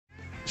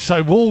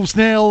So Wolves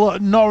 0,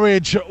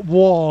 Norwich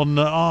 1.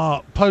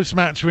 Our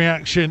post-match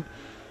reaction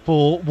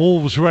for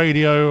Wolves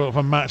Radio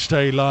from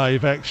Matchday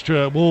Live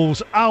Extra.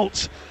 Wolves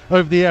out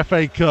of the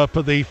FA Cup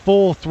at the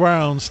fourth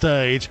round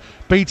stage,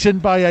 beaten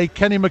by a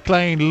Kenny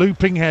McLean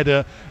looping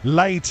header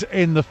late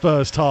in the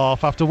first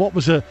half after what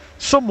was a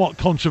somewhat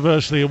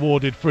controversially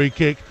awarded free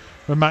kick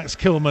from Max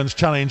Kilman's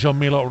challenge on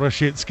Milot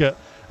Rashica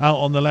out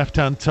on the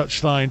left-hand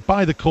touchline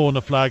by the corner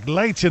flag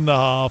late in the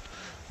half.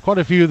 Quite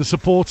a few of the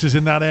supporters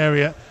in that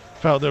area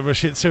felt that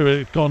Rashica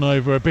had gone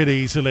over a bit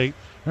easily.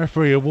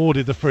 Referee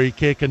awarded the free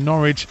kick and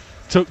Norwich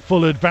took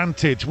full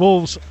advantage.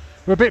 Wolves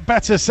were a bit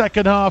better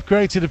second half,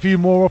 created a few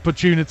more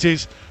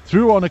opportunities,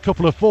 threw on a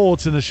couple of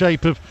forwards in the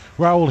shape of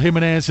Raul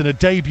Jimenez and a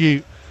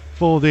debut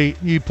for the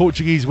new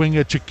Portuguese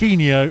winger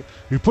Chiquinho,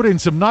 who put in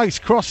some nice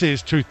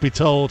crosses, truth be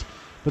told,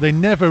 but they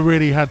never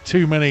really had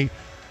too many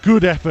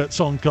good efforts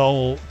on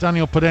goal.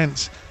 Daniel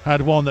Podence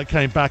had one that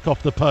came back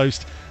off the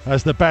post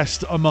as the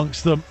best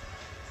amongst them,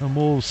 and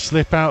Wolves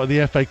slip out of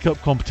the FA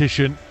Cup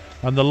competition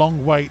and the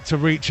long wait to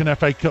reach an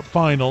FA Cup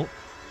final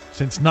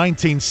since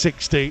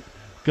 1960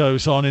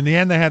 goes on. In the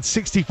end, they had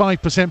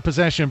 65%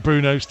 possession,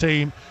 Bruno's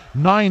team.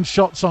 9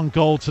 shots on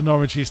goal to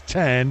Norwich's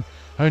 10,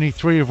 only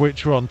 3 of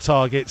which were on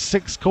target.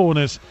 6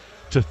 corners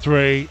to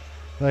 3.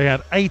 They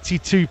had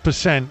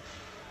 82%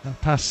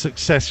 pass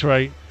success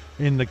rate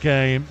in the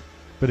game.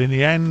 But in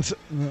the end,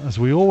 as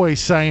we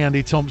always say,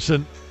 Andy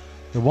Thompson,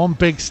 the one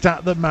big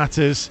stat that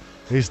matters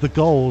is the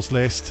goals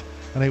list.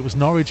 And it was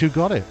Norwich who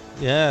got it.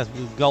 Yeah,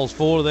 goals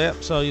 4 there,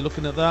 so you're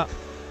looking at that.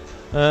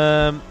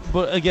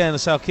 But again,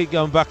 so I'll keep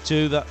going back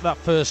to that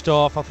first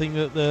half. I think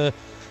that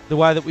the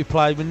way that we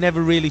played, we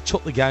never really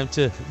took the game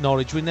to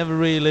Norwich. We never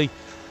really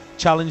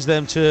challenged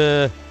them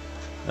to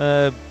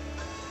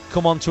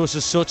come on to us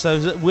as such. They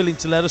were willing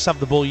to let us have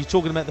the ball. You're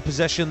talking about the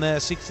possession there,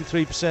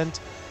 63%.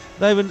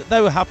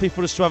 They were happy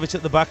for us to have it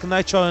at the back, and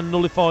they tried and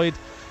nullified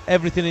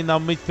everything in our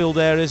midfield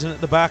areas and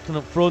at the back and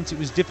up front. It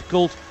was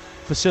difficult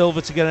for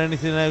Silva to get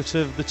anything out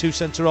of the 2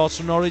 centre-halves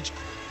from Norwich.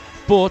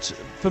 But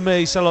for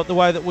me, so like the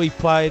way that we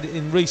played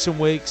in recent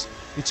weeks,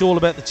 it's all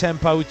about the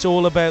tempo, it's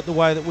all about the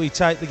way that we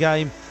take the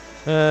game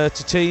to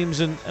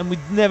teams, and we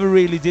never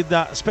really did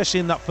that,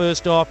 especially in that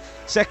first half.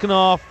 Second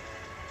half,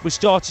 we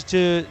started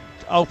to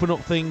open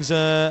up things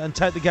and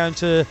take the game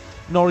to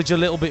Norwich a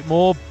little bit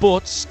more,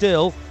 but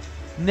still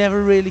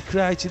never really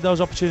created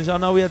those opportunities. I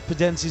know we had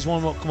Podence's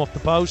one that come off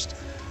the post,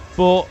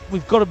 but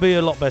we've got to be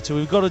a lot better.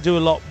 We've got to do a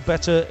lot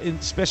better,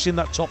 especially in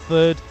that top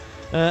third.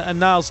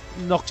 And Niall's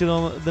knocked it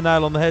on the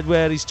nail on the head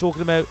where he's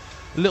talking about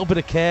a little bit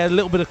of care, a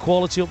little bit of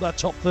quality up that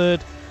top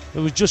third. It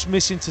was just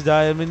missing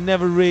today. I mean,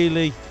 never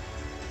really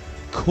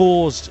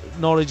caused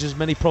Norwich as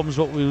many problems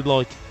what we would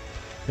like.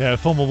 Yeah,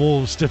 former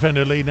Wolves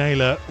defender Lee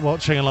Naylor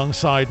watching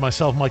alongside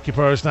myself, Mikey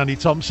Burrows and Andy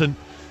Thompson.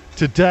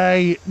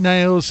 Today,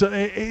 Nails,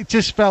 it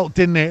just felt,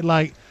 didn't it,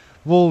 like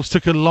Wolves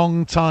took a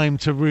long time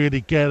to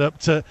really get up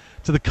to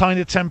the kind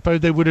of tempo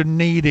they would have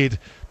needed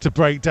to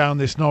break down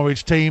this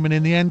Norwich team, and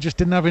in the end just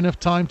didn't have enough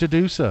time to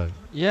do so.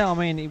 Yeah, I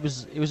mean, it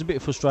was a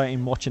bit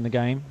frustrating watching the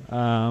game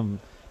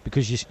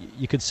because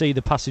you could see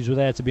the passes were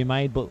there to be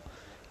made, but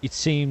it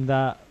seemed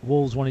that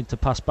Wolves wanted to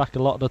pass back a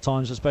lot of the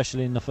times,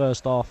 especially in the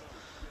first half.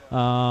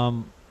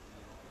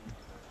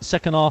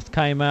 Second half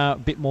came out,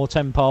 a bit more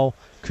tempo,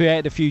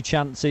 created a few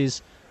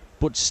chances,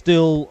 but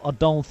still I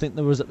don't think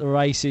there was at the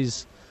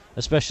races,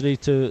 especially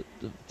to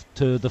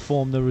the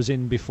form there was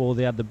in before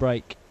they had the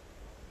break.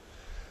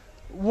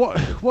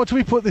 What do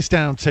we put this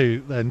down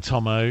to then,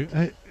 Tomo?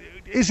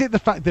 Is it the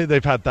fact that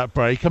they've had that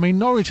break? I mean,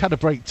 Norwich had a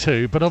break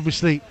too, but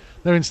obviously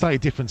they're in slightly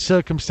different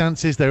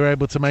circumstances. They were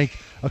able to make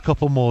a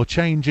couple more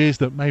changes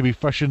that maybe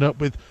freshened up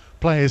with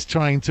players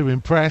trying to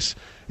impress.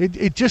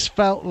 It just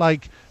felt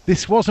like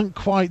this wasn't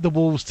quite the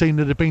Wolves team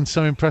that had been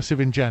so impressive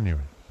in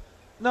January.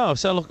 No,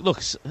 so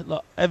look,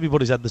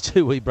 everybody's had the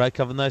 2-week break,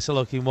 haven't they? So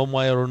look, in one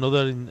way or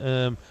another, in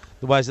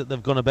the ways that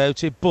they've gone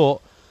about it.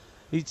 But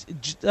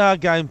our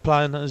game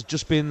plan has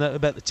just been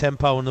about the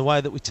tempo and the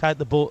way that we take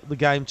the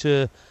game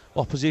to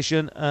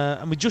opposition,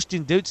 and we just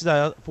didn't do it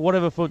today for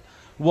whatever we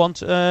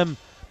want.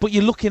 But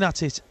you're looking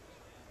at it.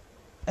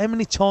 How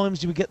many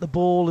times do we get the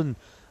ball and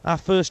our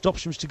first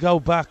option was to go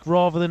back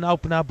rather than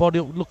open our body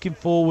up, looking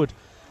forward?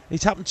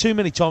 It's happened too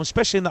many times,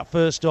 especially in that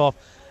first half.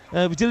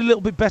 We did a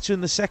little bit better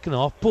in the second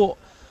half, but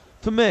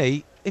for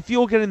me, if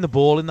you're getting the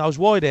ball in those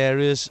wide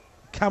areas,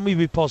 can we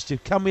be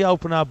positive? Can we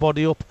open our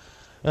body up,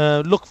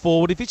 look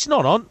forward? If it's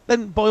not on,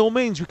 then by all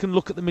means we can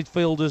look at the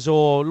midfielders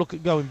or look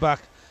at going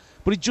back.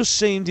 But it just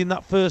seemed in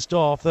that first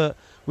half that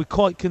we're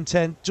quite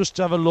content just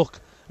to have a look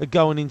at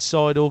going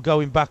inside or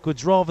going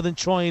backwards rather than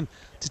trying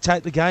to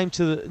take the game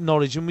to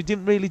Norwich, and we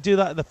didn't really do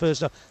that in the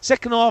first half.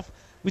 Second half,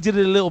 we did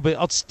it a little bit.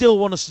 I'd still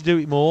want us to do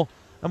it more,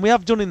 and we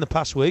have done in the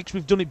past weeks.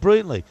 We've done it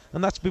brilliantly,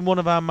 and that's been one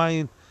of our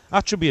main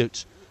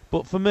attributes.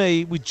 But for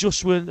me, we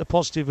just weren't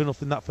positive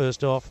enough in that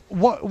first half.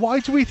 Why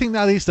do we think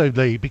that is, though,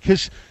 Lee?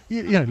 Because,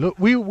 you know, look,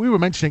 we were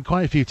mentioning it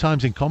quite a few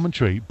times in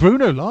commentary.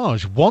 Bruno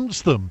Lage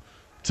wants them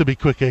to be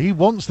quicker. He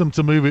wants them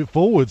to move it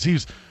forwards.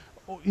 He's,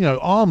 you know,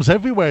 arms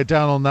everywhere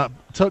down on that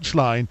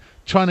touchline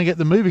trying to get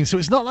them moving. So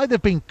it's not like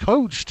they've been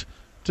coached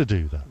to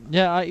do that.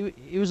 Yeah,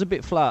 it was a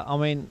bit flat. I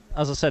mean,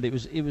 as I said, it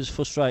was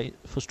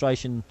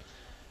frustration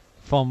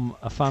from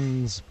a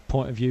fan's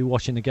point of view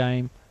watching the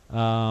game.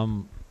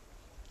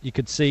 You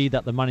could see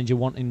that the manager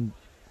wanting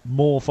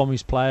more from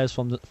his players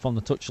from the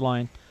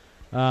touchline.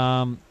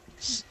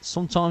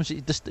 Sometimes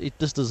it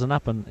just doesn't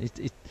happen.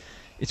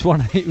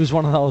 It was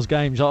one of those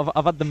games.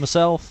 I've had them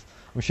myself.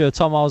 I'm sure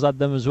Tom Hall's had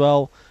them as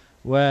well,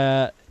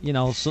 where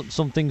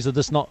some things are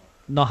just not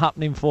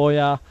happening for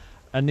you,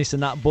 and this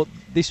and that. But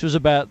this was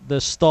about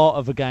the start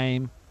of a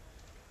game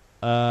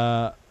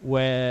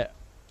where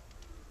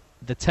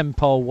the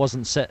tempo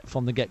wasn't set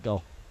from the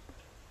get-go.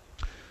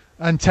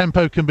 And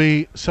tempo can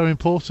be so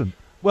important.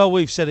 Well,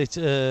 we've said it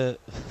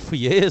for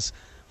years.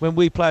 When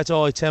we play at a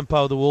high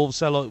tempo, the Wolves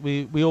say like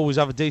we always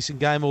have a decent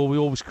game, or we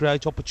always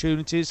create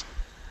opportunities.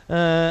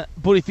 But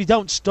if you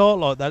don't start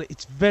like that,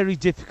 it's very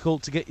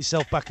difficult to get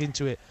yourself back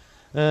into it.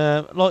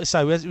 Like I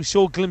say, we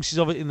saw glimpses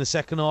of it in the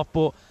second half,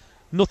 but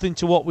nothing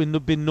to what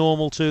we've been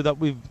normal to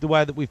the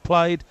way that we've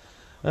played.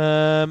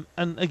 And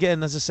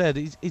again, as I said,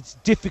 it's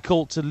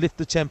difficult to lift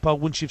the tempo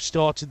once you've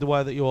started the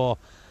way that you are.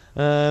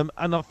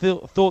 And I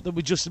thought that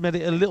we just made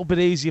it a little bit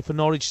easier for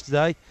Norwich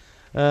today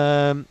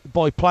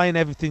by playing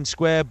everything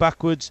square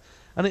backwards,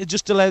 and it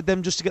just allowed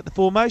them just to get the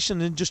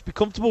formation and just be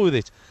comfortable with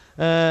it.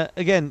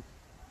 Again,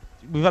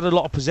 we've had a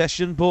lot of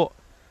possession, but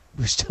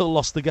we still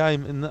lost the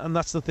game, and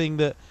that's the thing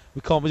that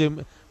we can't be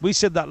doing. We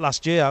said that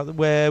last year,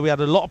 where we had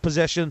a lot of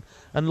possession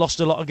and lost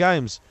a lot of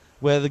games,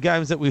 where the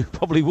games that we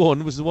probably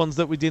won was the ones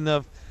that we didn't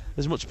have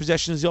as much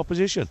possession as the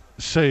opposition.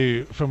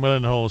 Sue from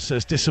Willenhall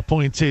says,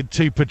 disappointed,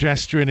 too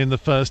pedestrian in the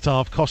first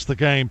half, cost the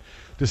game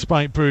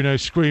despite Bruno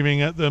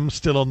screaming at them,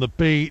 still on the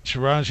beach.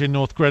 Raj in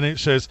North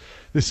Greenwich says,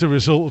 this is a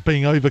result of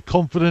being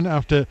overconfident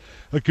after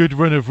a good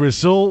run of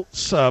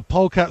results.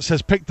 Polecat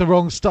says, picked the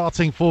wrong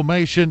starting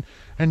formation,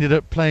 ended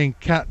up playing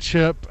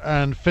catch-up.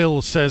 And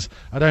Phil says,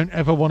 I don't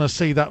ever want to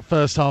see that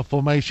first half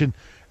formation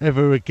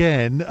ever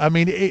again. I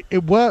mean,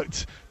 it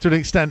worked to an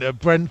extent at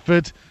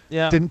Brentford.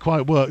 Yeah. Didn't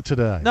quite work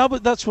today. No,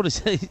 but that's what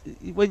it is.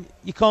 When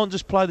you can't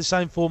just play the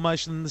same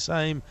formation and the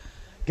same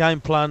game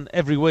plan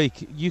every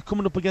week. You're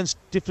coming up against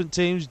different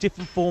teams,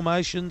 different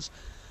formations,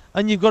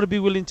 and you've got to be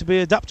willing to be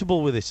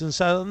adaptable with it. And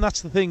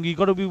that's the thing. You've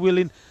got to be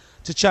willing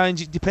to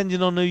change it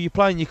depending on who you're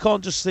playing. You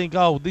can't just think,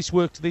 oh, this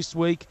worked this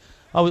week,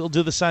 oh, it'll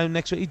do the same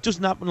next week. It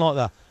doesn't happen like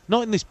that.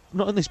 Not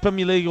in this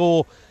Premier League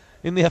or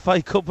in the FA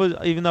Cup,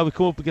 even though we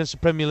come up against a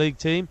Premier League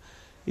team.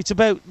 It's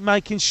about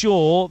making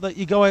sure that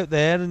you go out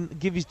there and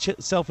give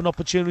yourself an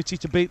opportunity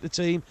to beat the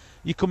team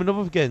you're coming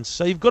up against.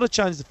 So you've got to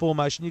change the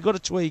formation. You've got to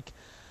tweak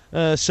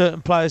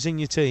certain players in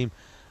your team.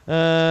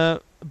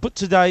 But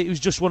today it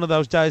was just one of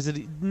those days that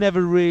it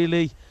never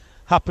really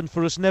happened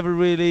for us, never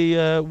really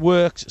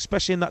worked,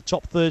 especially in that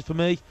top third for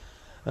me,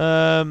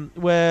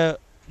 where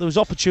there was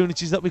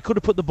opportunities that we could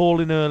have put the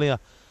ball in earlier.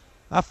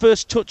 Our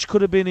first touch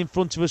could have been in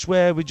front of us,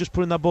 where we just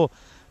put in that ball.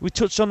 We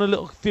touched on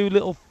a few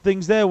little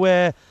things there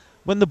where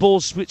when the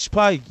ball's switched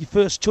play, your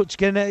first touch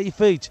getting out of your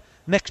feet,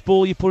 next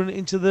ball you're putting it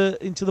into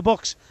the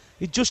box.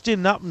 It just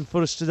didn't happen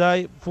for us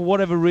today for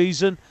whatever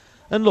reason.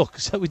 And look,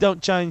 so we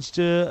don't change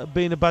to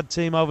being a bad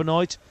team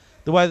overnight.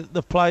 The way that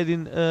they've played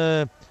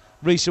in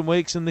recent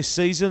weeks and this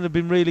season have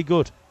been really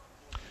good.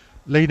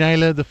 Lee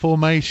Naylor, the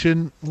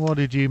formation, what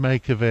did you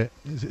make of it?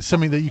 Is it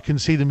something that you can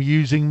see them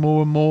using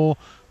more and more,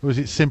 or is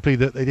it simply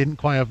that they didn't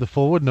quite have the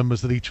forward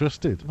numbers that he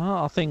trusted?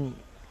 No, I think,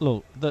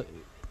 look, that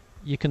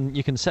you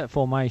can set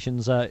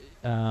formations that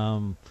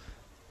the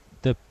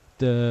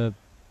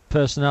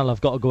personnel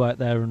have got to go out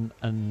there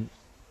and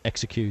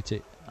execute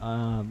it.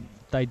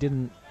 They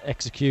didn't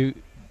execute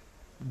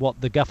what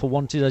the gaffer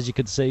wanted, as you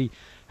could see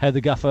how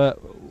the gaffer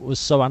was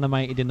so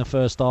animated in the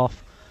first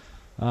half.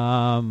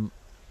 And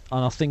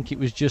I think it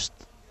was just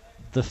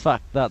the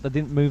fact that they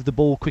didn't move the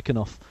ball quick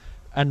enough.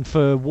 And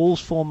for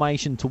Wolves'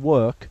 formation to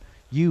work,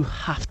 you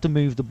have to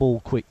move the ball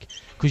quick.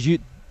 Because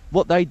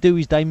what they do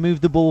is they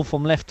move the ball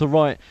from left to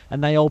right,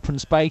 and they open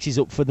spaces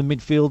up for the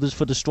midfielders,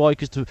 for the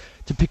strikers to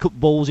pick up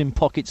balls in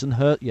pockets and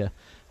hurt you.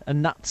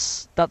 And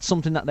that's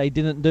something that they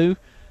didn't do.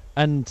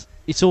 And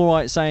it's all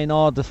right saying,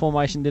 oh, the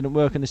formation didn't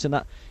work and this and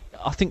that.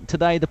 I think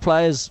today the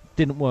players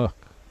didn't work.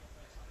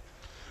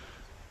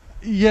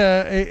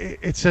 Yeah,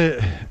 it's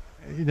a...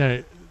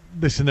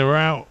 listen, they were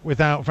out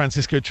without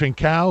Francisco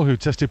Trincao, who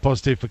tested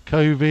positive for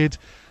COVID.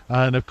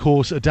 And, of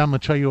course, Adama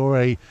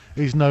Traore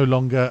is no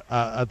longer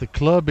at the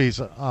club.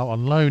 He's out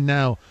on loan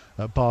now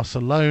at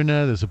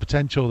Barcelona. There's a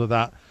potential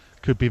that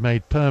could be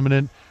made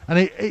permanent. And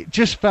it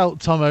just felt,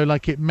 Tomo,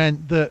 like it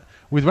meant that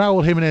with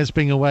Raul Jimenez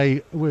being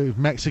away with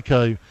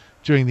Mexico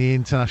during the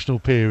international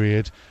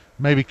period,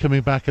 maybe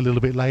coming back a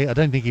little bit late, I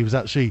don't think he was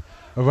actually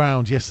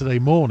around yesterday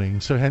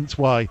morning. So hence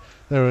why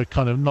they were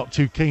kind of not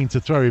too keen to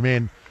throw him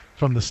in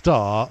from the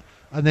start.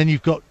 And then you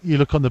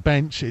look on the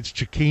bench, it's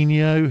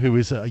Chiquinho, who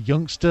is a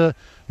youngster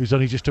who's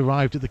only just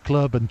arrived at the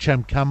club, and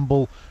Chem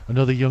Campbell,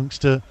 another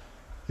youngster.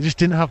 They just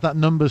didn't have that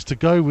numbers to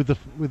go with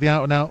the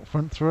out and out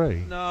front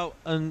three. No,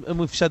 and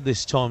we've said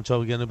this time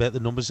again about the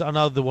numbers. I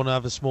know they want to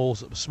have a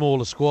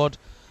smaller squad,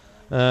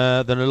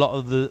 than a lot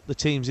of the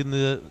teams in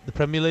the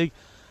Premier League.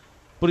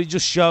 But it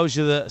just shows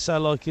you that, so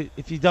like,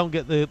 if you don't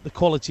get the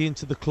quality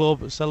into the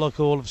club, so like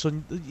all of a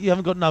sudden you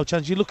haven't got no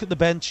chance. You look at the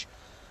bench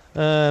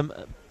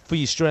for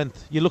your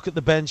strength. You look at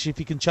the bench if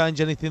you can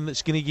change anything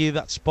that's going to give you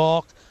that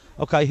spark.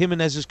 Okay,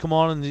 Jimenez has come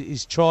on and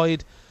he's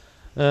tried,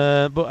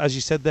 but as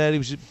you said there,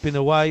 he's been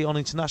away on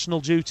international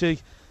duty,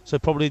 so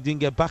probably didn't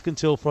get back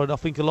until Friday. I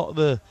think a lot of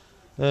the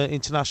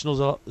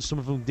internationals, some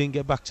of them didn't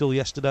get back till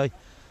yesterday.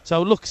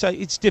 So look, say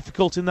it's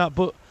difficult in that,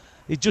 but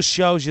it just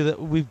shows you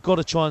that we've got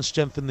to try and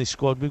strengthen this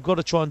squad. We've got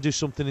to try and do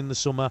something in the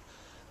summer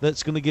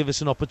that's going to give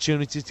us an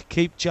opportunity to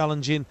keep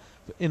challenging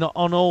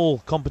on all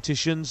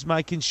competitions,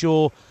 making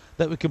sure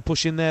that we can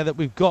push in there, that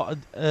we've got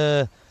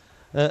a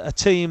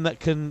team that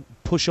can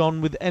push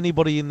on with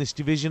anybody in this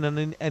division and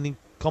in any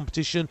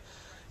competition.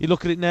 You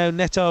look at it now,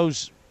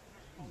 Neto's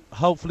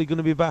hopefully going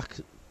to be back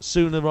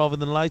sooner rather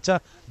than later.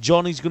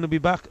 Johnny's going to be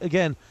back.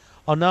 Again,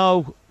 I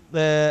know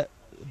they're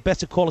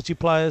better quality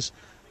players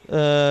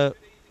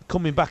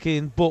coming back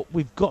in, but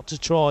we've got to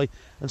try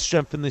and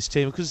strengthen this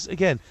team because,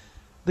 again,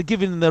 they're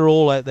giving their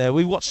all out there.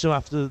 We watched them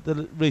after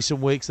the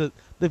recent weeks that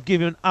they've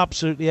given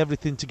absolutely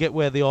everything to get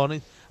where they are. And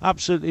it's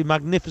absolutely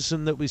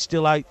magnificent that we're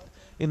still out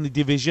in the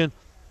division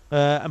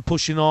and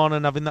pushing on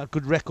and having that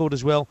good record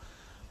as well.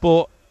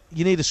 But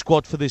you need a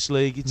squad for this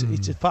league.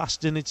 It's a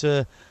fast and it's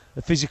a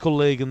physical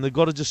league, and they've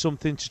got to do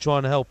something to try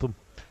and help them.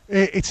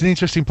 It's an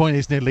interesting point,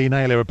 isn't it, Lee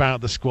Naylor, about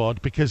the squad,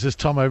 because as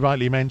Tomo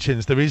rightly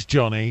mentions, there is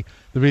Johnny,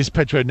 there is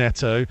Pedro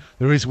Neto,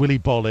 there is Willy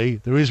Bolly,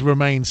 there is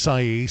Romain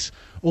Saiz,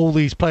 all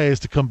these players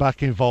to come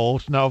back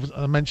involved. Now,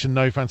 I mentioned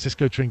no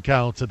Francisco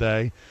Trincao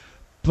today,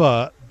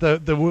 but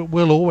there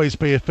will always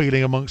be a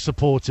feeling amongst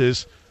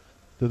supporters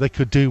that they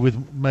could do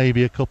with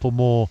maybe a couple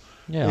more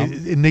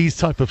in these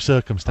type of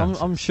circumstances.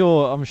 I'm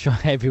sure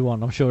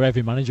everyone,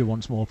 every manager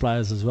wants more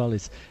players as well.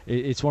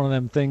 It's one of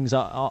them things.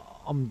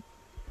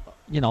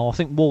 I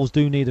think Wolves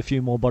do need a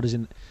few more bodies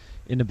in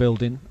the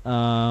building.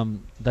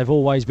 They've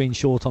always been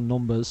short on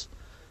numbers.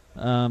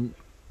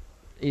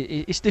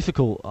 It's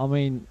difficult. I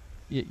mean,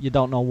 you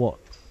don't know what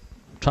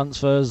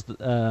transfers,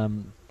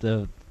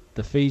 the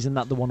fees and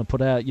that they want to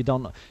put out. You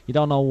don't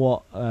know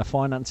what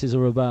finances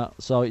are about.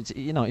 So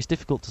it's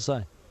difficult to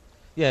say.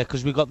 Yeah,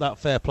 because we've got that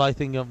fair play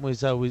thing, haven't we?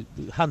 So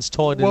hands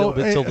tied a little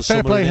bit till the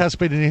summer. Fair play has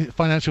been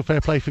financial fair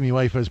play from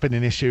UEFA has been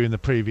an issue in the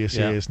previous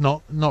years.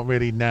 Not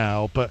really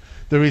now, but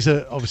there is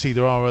obviously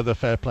there are other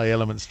fair play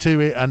elements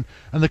to it, and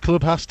the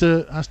club has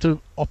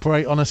to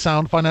operate on a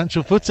sound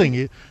financial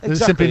footing. They're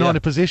simply not in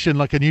a position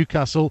like a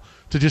Newcastle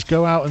to just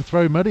go out and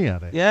throw money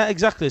at it. Yeah,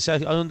 exactly. So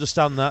I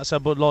understand that. So,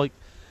 but like,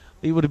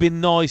 it would have been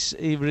nice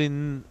either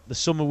in the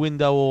summer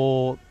window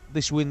or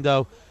this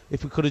window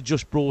if we could have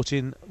just brought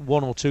in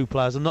one or two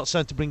players. I'm not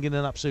saying to bring in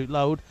an absolute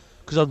load,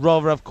 because I'd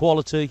rather have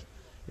quality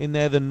in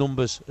there than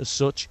numbers as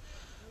such.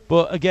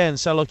 But again,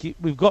 so like,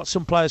 we've got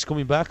some players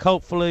coming back.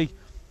 Hopefully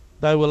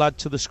they will add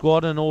to the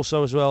squad, and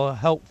also as well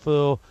help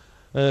for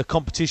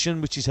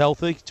competition, which is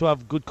healthy, to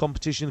have good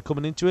competition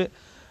coming into it.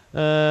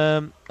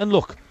 And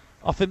look,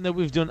 I think that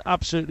we've done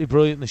absolutely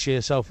brilliant this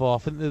year so far. I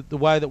think that the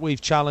way that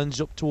we've challenged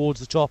up towards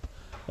the top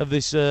of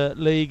this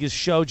league has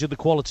showed you the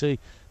quality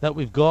that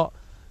we've got.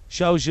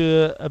 Shows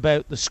you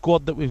about the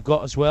squad that we've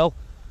got as well.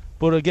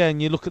 But again,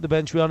 you look at the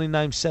bench, we only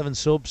named 7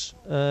 subs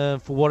for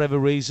whatever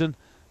reason,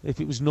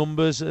 if it was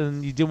numbers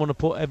and you didn't want to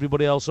put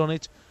everybody else on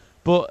it.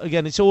 But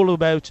again, it's all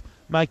about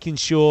making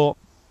sure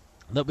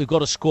that we've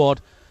got a squad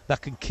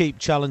that can keep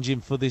challenging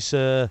for this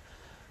the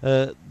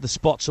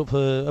spots up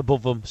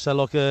above them. So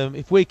like,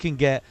 if we can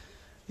get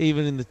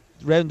even in the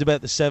round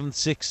about the 7th,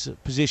 6th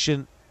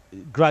position,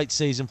 great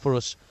season for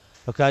us.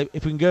 Okay,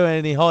 if we can go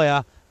any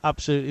higher,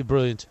 absolutely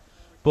brilliant.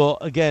 But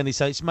again,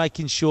 it's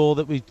making sure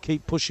that we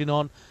keep pushing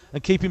on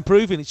and keep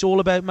improving. It's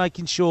all about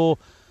making sure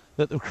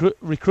that the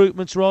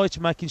recruitment's right,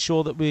 making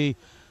sure that we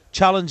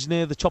challenge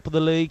near the top of the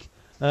league.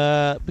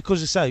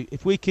 Because I say,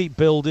 if we keep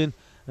building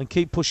and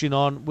keep pushing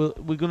on,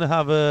 we're going to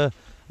have a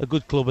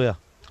good club here.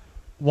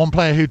 One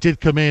player who did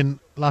come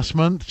in last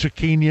month,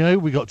 Chiquinho,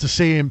 we got to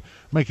see him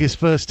make his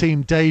first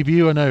team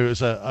debut. I know it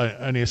was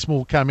only a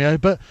small cameo,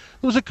 but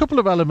there was a couple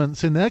of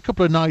elements in there, a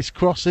couple of nice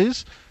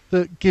crosses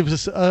that gives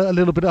us a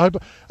little bit of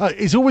hope.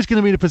 He's always going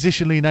to be in a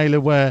position, Lee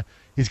Naylor, where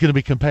he's going to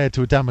be compared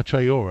to Adama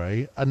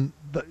Traore, and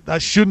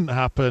that shouldn't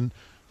happen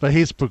for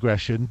his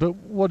progression. But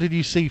what did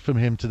you see from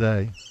him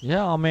today?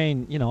 Yeah, I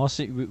mean,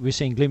 we're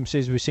seeing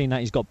glimpses. We've seen that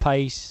he's got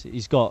pace.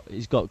 He's got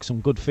some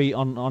good feet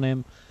on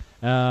him.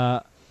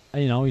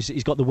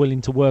 He's got the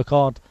willing to work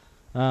hard,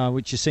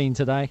 which you've seen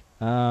today.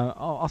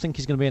 I think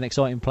he's going to be an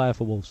exciting player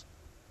for Wolves.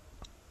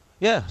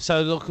 Yeah,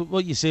 so look,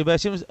 what you see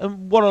about him,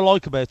 and what I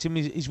like about him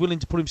is he's willing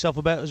to put himself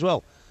about as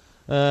well.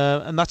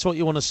 And that's what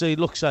you want to see.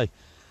 Look, say,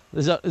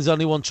 there's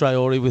only one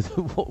Traore with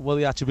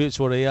the attributes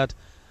what he had.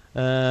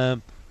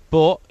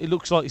 But it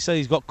looks like you say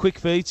he's got quick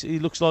feet. He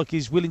looks like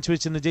he's willing to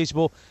hit in the decent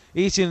ball.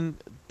 Hitting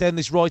down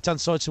this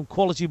right-hand side, some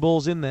quality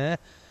balls in there.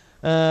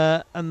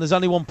 And there's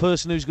only one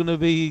person who's going to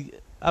be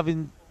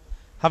having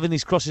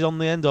his crosses on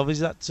the end of, is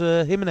that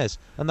Jimenez.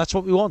 And that's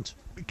what we want.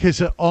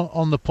 because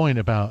on the point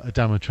about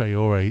Adama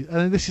Traore,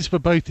 and this is for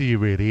both of you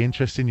really,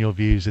 interested in your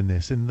views in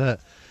this, in that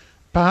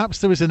perhaps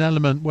there is an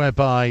element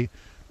whereby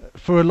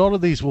for a lot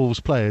of these Wolves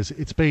players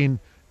it's been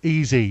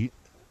easy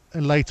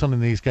late on in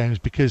these games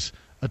because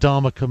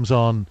Adama comes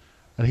on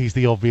and he's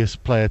the obvious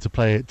player to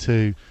play it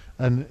to,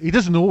 and he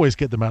doesn't always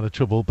get them out of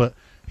trouble, but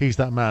he's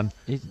that man.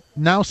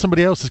 Now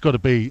somebody else has got to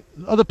be,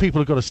 other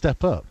people have got to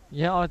step up.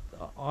 Yeah,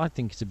 I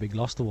think it's a big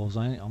loss to Wolves.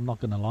 I'm not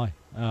going to lie.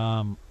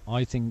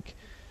 I think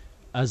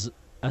as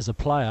a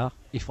player,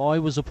 if I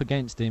was up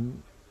against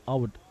him, I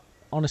would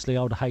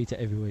hate it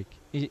every week.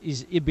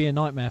 It'd be a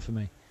nightmare for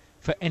me,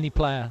 for any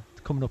player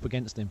coming up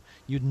against him.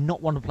 You'd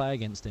not want to play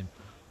against him.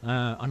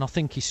 And I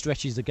think he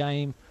stretches the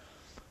game.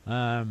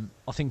 I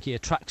think he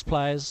attracts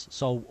players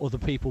so other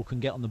people can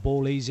get on the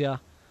ball easier.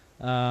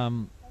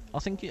 I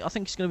think it's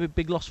going to be a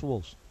big loss for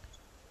Wolves.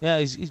 Yeah,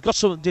 he's got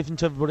something different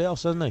to everybody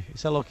else, hasn't he?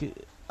 It's like,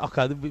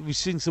 okay, we've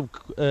seen some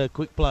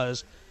quick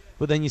players,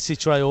 but then you see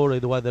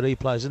Traore, the way that he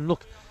plays. And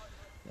look,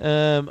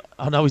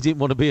 I know he didn't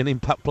want to be an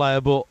impact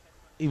player, but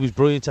he was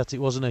brilliant at it,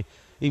 wasn't he?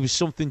 He was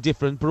something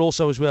different, but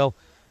also as well,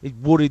 it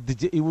worried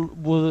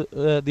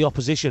the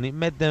opposition. It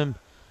made them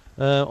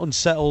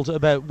unsettled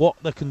about what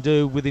they can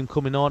do with him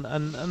coming on,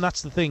 and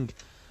that's the thing.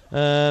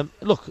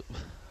 Look,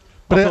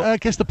 but I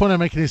guess the point I'm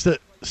making is that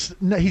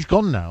he's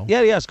gone now.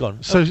 Yeah, he has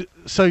gone. So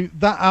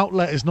that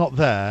outlet is not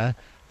there.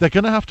 They're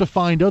going to have to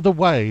find other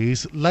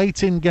ways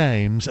late in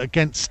games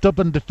against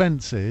stubborn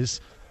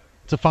defences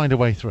to find a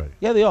way through.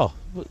 Yeah, they are.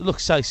 Look,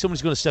 say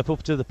somebody's going to step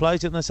up to the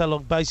plate, and that's how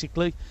long,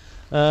 basically.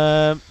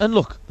 And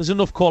look, there's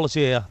enough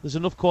quality here. There's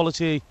enough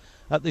quality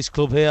at this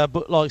club here.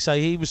 But like I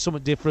say, he was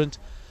something different.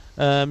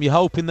 You're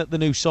hoping that the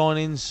new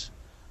signings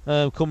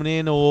coming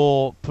in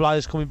or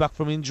players coming back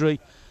from injury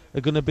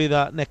are going to be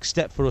that next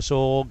step for us,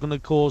 or going to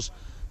cause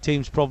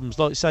teams problems.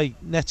 Like say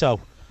Neto,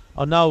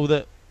 I know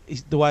that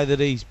the way that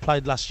he's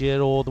played last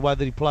year, or the way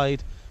that he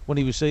played when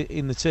he was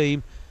in the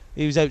team,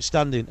 he was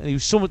outstanding, and he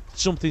was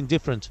something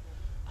different.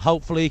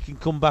 Hopefully he can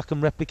come back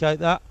and replicate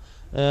that.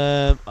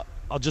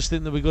 I just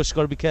think that we've just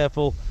got to be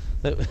careful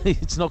that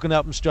it's not going to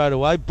happen straight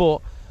away,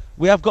 but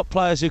we have got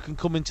players who can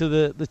come into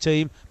the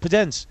team.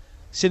 Podence,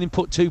 seen him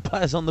put 2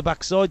 players on the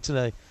backside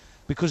today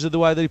because of the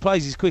way that he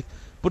plays. He's quick.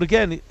 But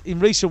again, in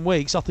recent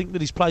weeks, I think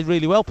that he's played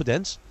really well,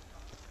 Podence.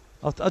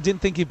 I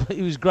didn't think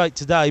he was great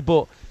today,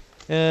 but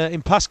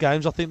in past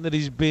games, I think that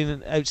he's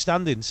been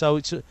outstanding. So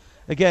it's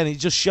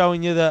just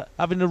showing you that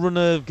having a run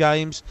of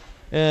games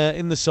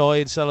in the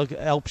side so it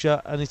helps you,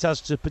 and it has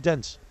to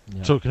Podence.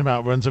 Yeah. Talking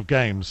about runs of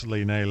games,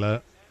 Lee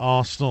Naylor,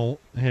 Arsenal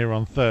here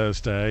on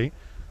Thursday,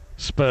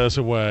 Spurs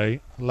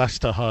away,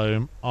 Leicester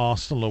home,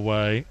 Arsenal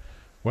away,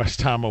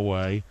 West Ham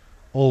away,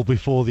 all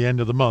before the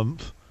end of the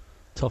month.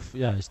 Tough,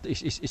 yeah.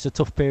 It's a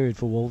tough period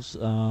for Wolves.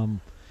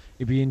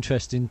 It'd be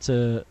interesting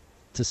to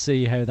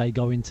see how they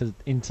go into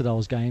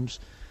those games,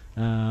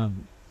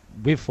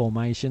 with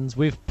formations,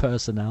 with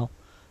personnel,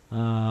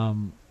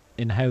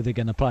 in how they're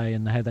going to play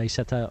and how they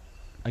set out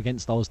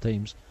against those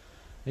teams.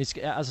 It's,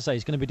 as I say,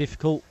 it's going to be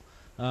difficult.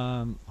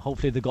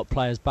 Hopefully they've got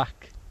players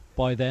back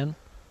by then.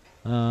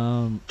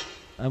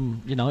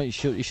 It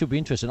should be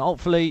interesting.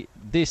 Hopefully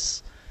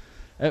this,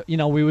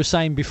 we were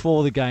saying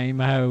before the game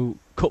how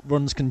cup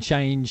runs can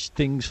change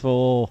things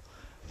for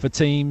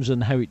teams,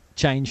 and how it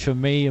changed for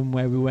me and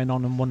where we went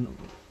on and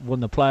won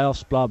the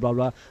playoffs, blah blah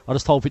blah. I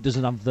just hope it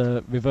doesn't have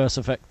the reverse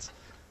effect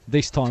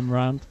this time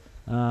around,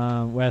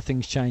 where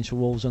things change for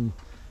Wolves and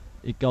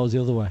it goes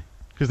the other way.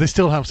 Because they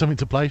still have something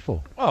to play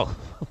for. Oh,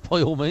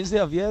 by all means they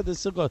have, yeah. They've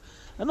still got,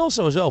 and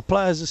also as well,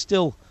 players are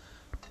still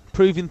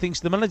proving things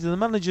to the manager. The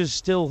manager's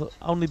still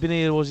only been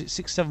here, was it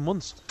 6-7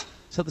 months?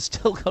 So they've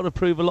still got to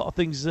prove a lot of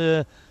things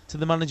to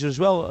the manager as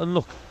well. And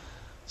look,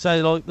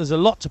 there's a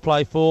lot to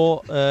play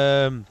for.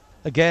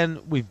 Again,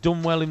 we've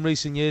done well in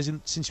recent years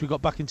since we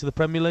got back into the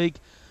Premier League.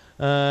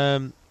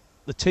 The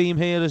team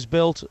here has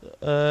built,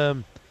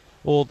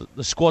 or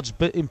the squad's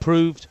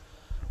improved.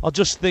 I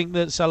just think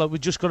that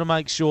we've just got to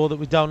make sure that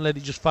we don't let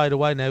it just fade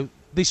away now.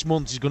 This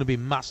month is going to be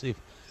massive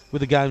with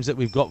the games that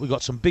we've got. We've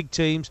got some big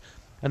teams,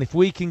 and if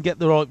we can get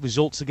the right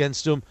results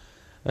against them,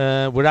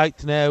 we're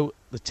 8th now.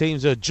 The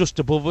teams are just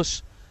above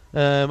us,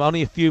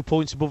 only a few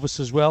points above us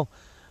as well.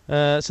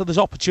 So there's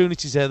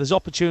opportunities there. There's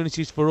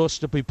opportunities for us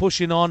to be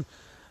pushing on.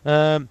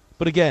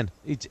 But again,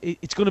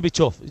 it's going to be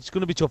tough. It's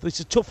going to be tough. It's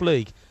a tough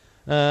league,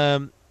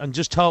 and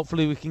just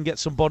hopefully we can get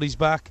some bodies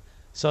back.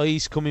 So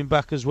he's coming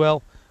back as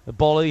well.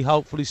 Bolly,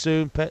 hopefully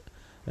soon.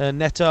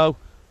 Neto,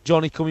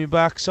 Johnny coming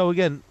back. So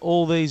again,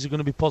 all these are going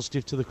to be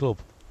positive to the club.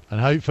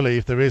 And hopefully,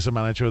 if there is a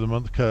manager of the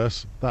month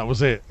curse, that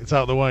was it. It's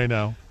out of the way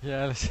now.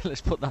 Yeah,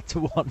 let's put that to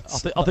one.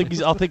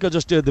 I think I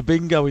just heard the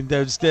bingoing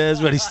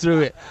downstairs when he's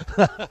through it.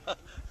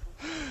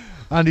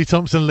 Andy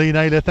Thompson, Lee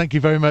Naylor, thank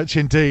you very much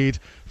indeed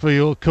for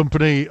your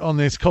company on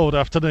this cold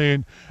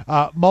afternoon.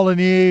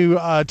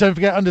 Molineux, don't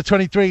forget,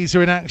 under-23s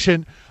are in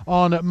action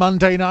on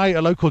Monday night,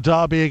 a local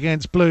derby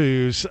against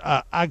Blues.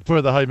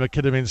 Agborough, the home of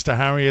Kidderminster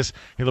Harriers.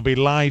 It'll be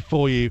live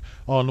for you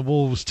on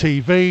Wolves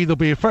TV. There'll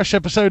be a fresh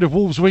episode of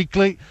Wolves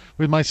Weekly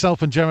with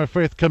myself and Gemma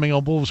Frith coming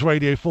on Wolves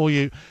Radio for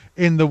you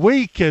in the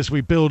week as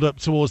we build up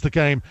towards the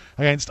game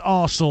against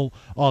Arsenal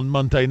on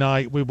Monday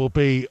night. We will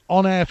be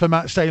on air for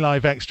Matchday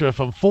Live Extra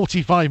from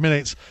 45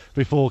 minutes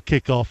before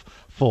kick-off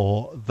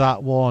for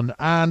that one.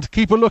 And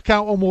keep a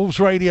lookout on Wolves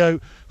Radio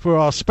for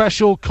our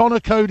special Conor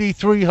Cody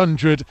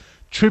 300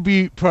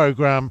 tribute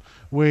programme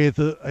with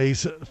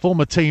his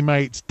former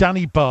teammates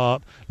Danny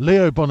Bart,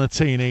 Leo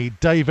Bonatini,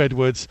 Dave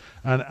Edwards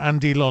and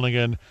Andy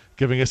Lonergan,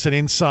 giving us an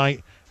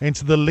insight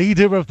into the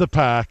leader of the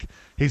pack.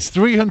 His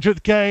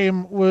 300th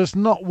game was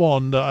not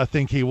one that I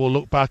think he will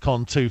look back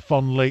on too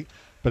fondly,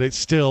 but it's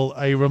still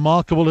a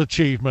remarkable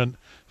achievement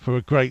for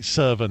a great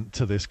servant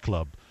to this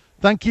club.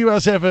 Thank you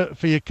as ever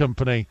for your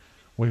company.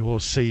 We will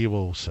see you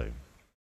all soon.